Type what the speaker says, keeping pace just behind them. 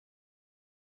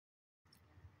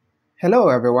Hello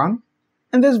everyone.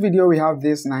 In this video we have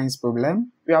this nice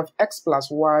problem. We have x plus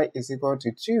y is equal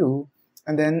to 2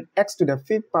 and then x to the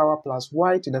 5th power plus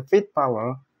y to the 5th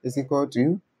power is equal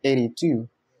to 82.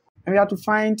 And we have to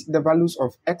find the values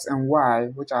of x and y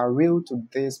which are real to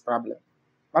this problem.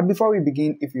 But before we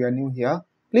begin, if you are new here,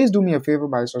 please do me a favor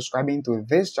by subscribing to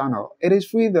this channel. It is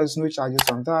free, there's no charges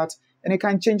on that, and you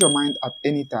can change your mind at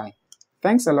any time.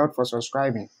 Thanks a lot for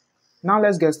subscribing. Now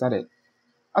let's get started.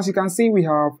 As you can see, we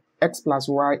have x plus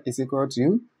y is equal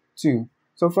to 2.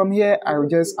 So from here, I will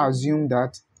just assume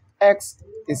that x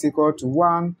is equal to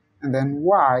 1 and then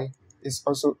y is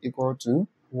also equal to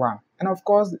 1. And of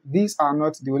course, these are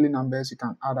not the only numbers you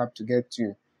can add up to get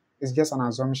 2. It's just an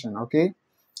assumption, okay?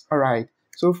 Alright,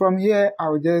 so from here, I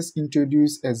will just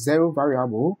introduce a zero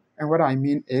variable. And what I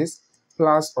mean is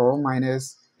plus or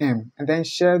minus m. And then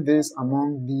share this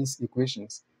among these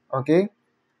equations, okay?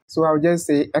 So I'll just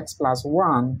say x plus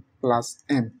 1 plus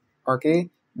m, okay?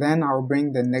 Then I'll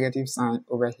bring the negative sign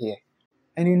over here.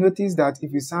 And you notice that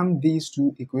if you sum these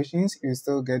two equations, you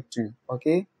still get 2,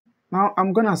 okay? Now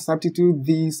I'm gonna substitute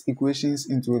these equations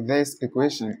into this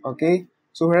equation, okay?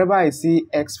 So wherever I see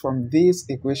x from this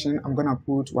equation, I'm gonna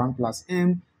put 1 plus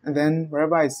m, and then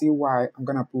wherever I see y, I'm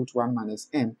gonna put 1 minus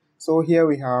m. So here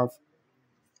we have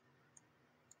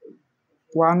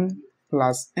 1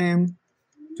 plus m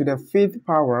to the 5th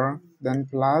power, then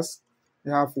plus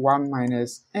we have 1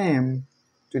 minus m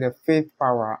to the 5th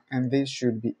power, and this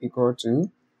should be equal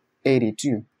to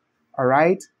 82.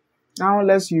 Alright, now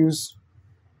let's use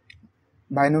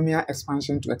binomial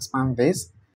expansion to expand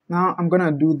this. Now I'm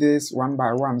gonna do this one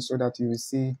by one so that you will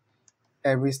see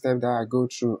every step that I go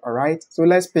through. Alright, so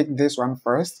let's pick this one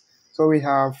first. So we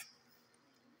have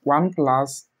 1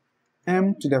 plus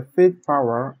m to the 5th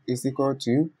power is equal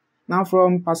to, now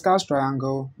from Pascal's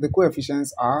triangle, the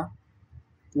coefficients are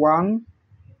 1,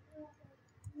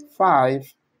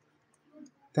 5,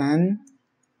 10,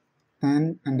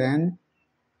 10, and then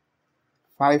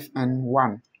 5 and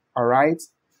 1. Alright,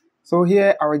 so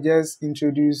here I will just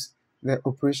introduce the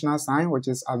operational sign, which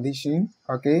is addition,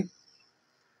 okay,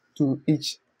 to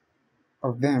each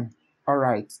of them.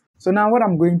 Alright, so now what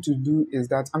I'm going to do is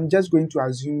that I'm just going to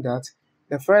assume that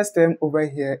the first term over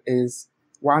here is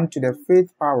 1 to the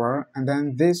 5th power, and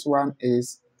then this one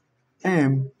is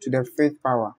m to the 5th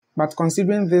power. But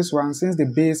considering this one, since the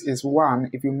base is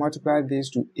 1, if you multiply this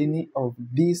to any of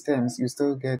these terms, you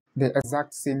still get the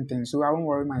exact same thing. So I won't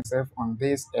worry myself on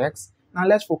this x. Now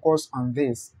let's focus on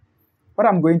this. What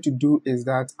I'm going to do is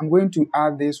that I'm going to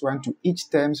add this one to each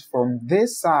terms from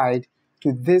this side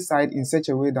to this side in such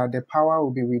a way that the power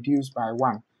will be reduced by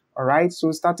 1. Alright,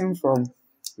 so starting from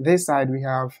this side, we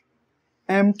have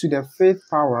m to the 5th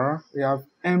power, we have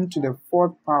m to the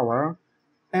 4th power,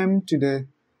 m to the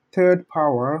 3rd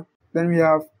power, then we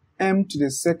have m to the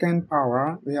 2nd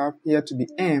power, we have here to be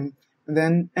m, and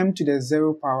then m to the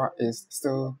 0 power is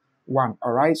still 1.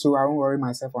 Alright, so I won't worry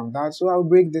myself on that. So I'll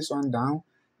break this one down.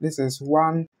 This is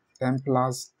 1, then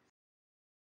plus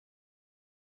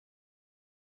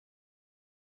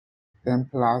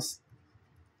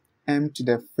m to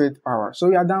the 5th power. So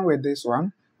we are done with this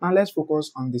one. Now let's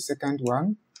focus on the second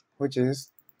one, which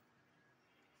is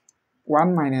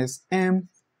 1 minus m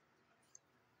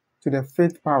to the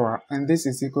 5th power, and this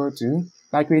is equal to,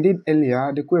 like we did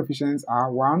earlier, the coefficients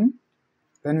are 1,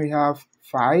 then we have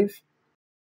 5.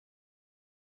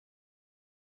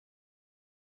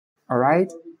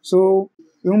 Alright, so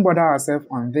we won't bother ourselves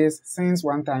on this since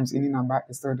 1 times any number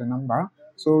is still the number.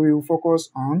 So we will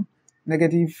focus on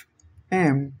negative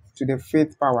m to the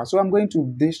 5th power. So I'm going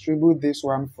to distribute this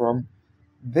one from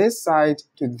this side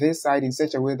to this side in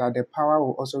such a way that the power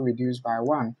will also reduce by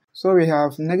 1. So we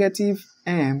have negative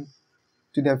m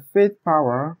to the 5th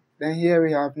power, then here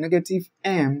we have negative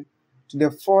m to the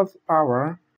 4th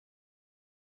power.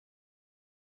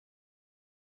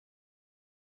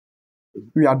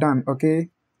 We are done, okay?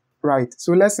 Right,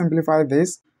 so let's simplify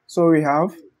this. So we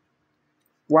have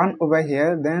 1 over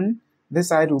here, then this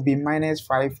side will be minus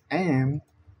 5m.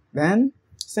 Then,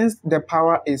 since the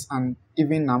power is an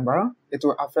even number, it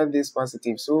will affect this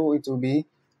positive. So it will be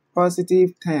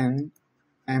positive 10m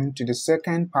to the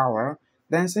 2nd power.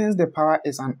 Then since the power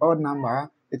is an odd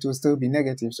number, it will still be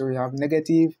negative. So we have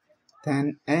negative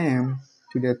 10m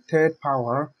to the 3rd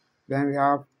power. Then we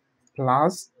have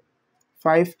plus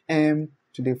 5m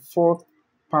to the 4th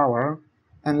power.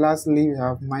 And lastly, we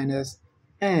have minus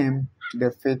m to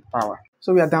the 5th power.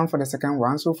 So we are done for the second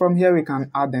one. So from here, we can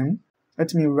add them.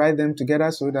 Let me write them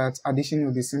together so that addition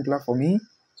will be simpler for me.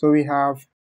 So we have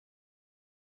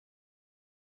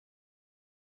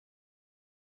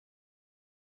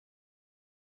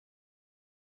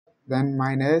then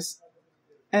minus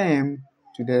m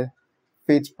to the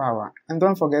 5th power. And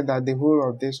don't forget that the whole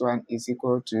of this one is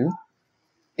equal to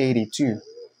 82.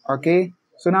 Okay,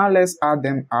 so now let's add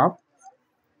them up.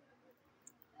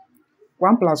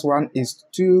 1 plus 1 is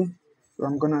 2. So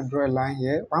I'm going to draw a line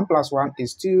here. 1 plus 1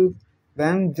 is 2.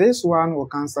 Then this one will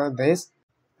cancel this.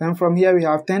 Then from here we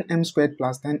have 10m squared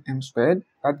plus 10m squared.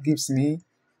 That gives me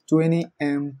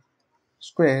 20m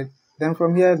squared. Then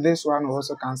from here this one will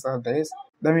also cancel this.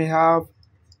 Then we have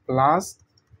plus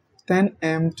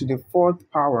 10m to the 4th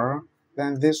power.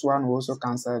 Then this one will also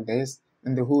cancel this.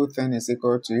 And the whole thing is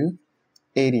equal to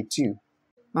 82.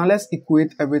 Now let's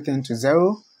equate everything to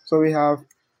 0. So we have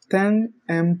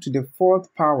 10m to the 4th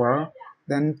power,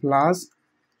 then plus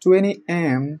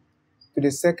 20m to the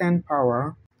 2nd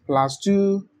power, plus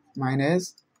 2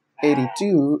 minus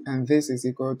 82, and this is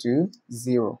equal to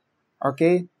 0.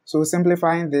 Okay, so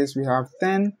simplifying this, we have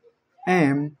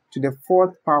 10m to the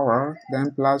 4th power,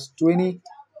 then plus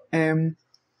 20m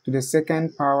to the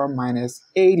 2nd power minus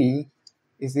 80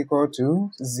 is equal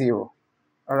to 0.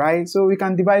 Alright, so we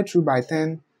can divide through by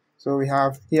 10. So we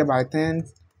have here by 10,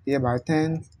 here by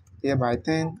 10, here by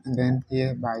 10, and then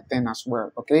here by 10 as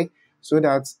well. Okay, so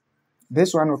that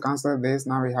this one will cancel this.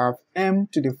 Now we have m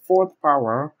to the 4th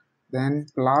power, then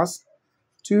plus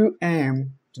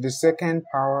 2m to the 2nd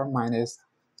power minus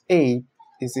 8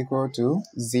 is equal to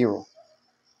 0.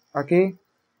 Okay,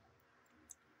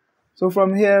 so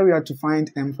from here we have to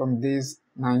find m from this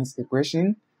ninth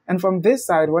equation. And from this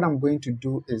side, what I'm going to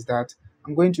do is that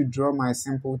I'm going to draw my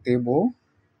simple table.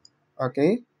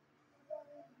 Okay.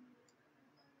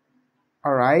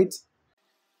 Alright.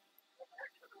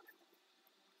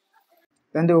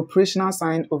 Then the operational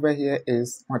sign over here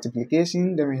is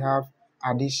multiplication. Then we have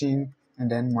addition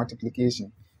and then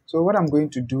multiplication. So what I'm going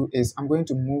to do is I'm going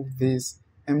to move this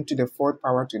m to the 4th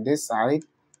power to this side.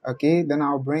 Okay. Then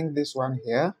I'll bring this one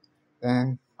here.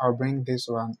 Then I'll bring this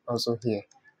one also here.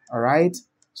 Alright.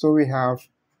 So we have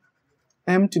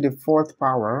m to the 4th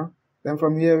power. Then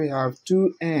from here we have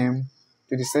 2m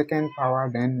to the 2nd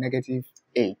power, then negative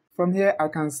 8. From here I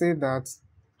can say that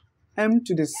m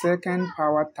to the 2nd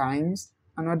power times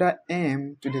another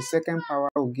m to the 2nd power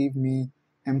will give me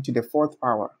m to the 4th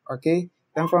power. Okay.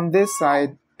 Then from this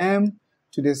side, m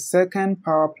to the 2nd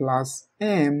power plus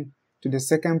m to the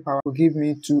 2nd power will give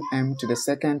me 2m to the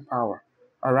 2nd power.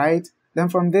 Alright. Then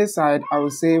from this side, I will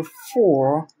say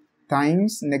 4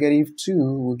 times negative 2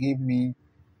 will give me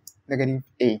negative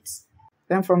 8.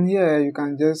 Then from here, you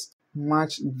can just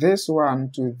match this one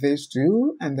to this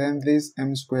 2, and then this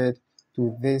m squared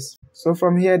to this. So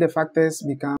from here, the factors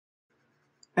become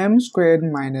m squared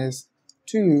minus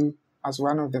 2 as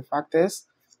one of the factors.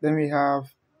 Then we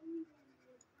have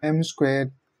m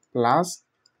squared plus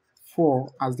 4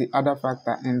 as the other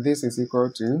factor, and this is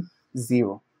equal to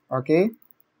 0. Okay?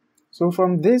 So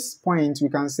from this point, we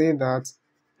can say that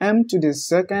m to the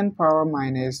 2nd power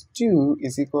minus 2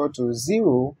 is equal to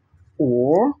 0,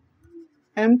 or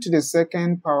m to the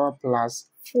 2nd power plus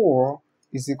 4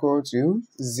 is equal to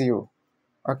 0.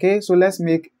 Okay, so let's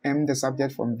make m the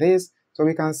subject from this. So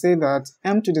we can say that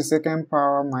m to the 2nd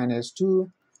power minus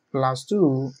 2 plus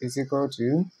 2 is equal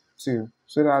to 2.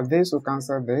 So that this will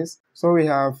cancel this. So we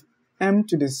have m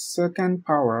to the 2nd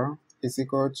power is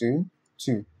equal to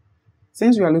 2.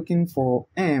 Since we are looking for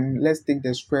m, let's take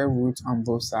the square root on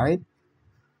both sides.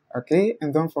 Okay,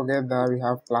 and don't forget that we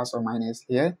have plus or minus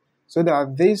here. So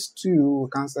that these two will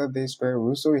cancel the square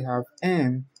root. So we have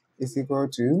m is equal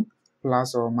to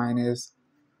plus or minus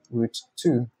root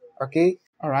 2. Okay,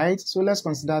 alright, so let's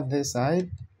consider this side.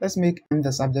 Let's make m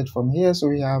the subject from here. So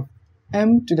we have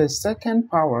m to the 2nd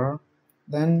power,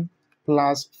 then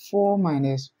plus 4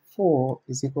 minus 4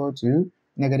 is equal to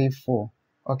negative 4.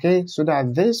 Okay, so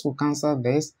that this will cancel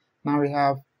this. Now we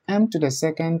have m to the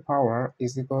 2nd power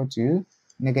is equal to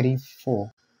negative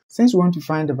 4. Since we want to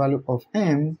find the value of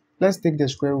m, let's take the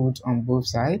square root on both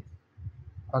sides.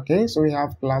 Okay, so we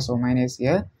have plus or minus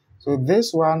here. So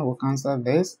this one will cancel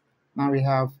this. Now we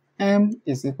have m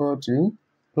is equal to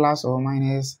plus or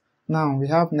minus. Now we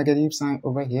have negative sign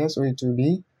over here, so it will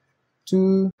be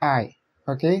 2i.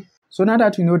 Okay, so now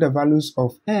that we know the values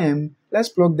of m, let's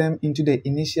plug them into the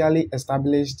initially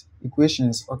established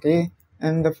equations. Okay,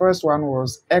 and the first one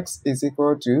was x is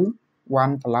equal to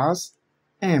 1 plus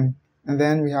m, and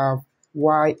then we have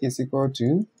y is equal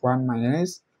to 1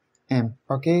 minus m.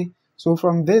 Okay, so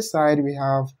from this side we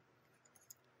have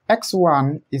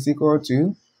x1 is equal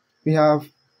to, we have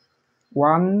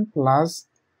 1 plus,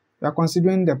 we are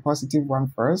considering the positive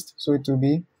one first, so it will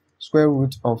be square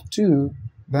root of 2.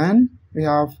 Then we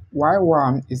have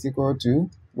y1 is equal to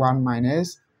 1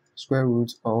 minus square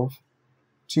root of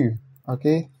 2.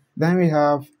 Okay, then we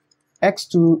have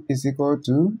x2 is equal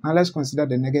to, now let's consider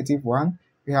the negative one.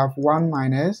 We have 1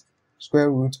 minus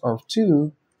square root of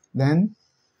 2, then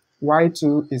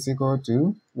y2 is equal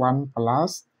to 1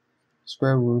 plus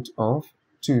square root of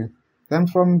 2. Then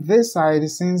from this side,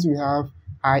 since we have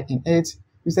I in it,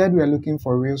 we said we are looking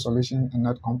for real solution and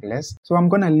not complex. So I'm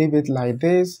going to leave it like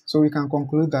this so we can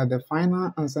conclude that the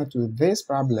final answer to this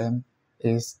problem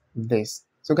is this.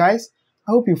 So guys,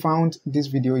 I hope you found this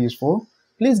video useful.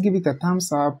 Please give it a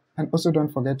thumbs up and also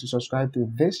don't forget to subscribe to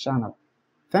this channel.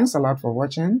 Thanks a lot for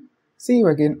watching. See you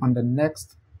again on the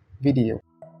next video.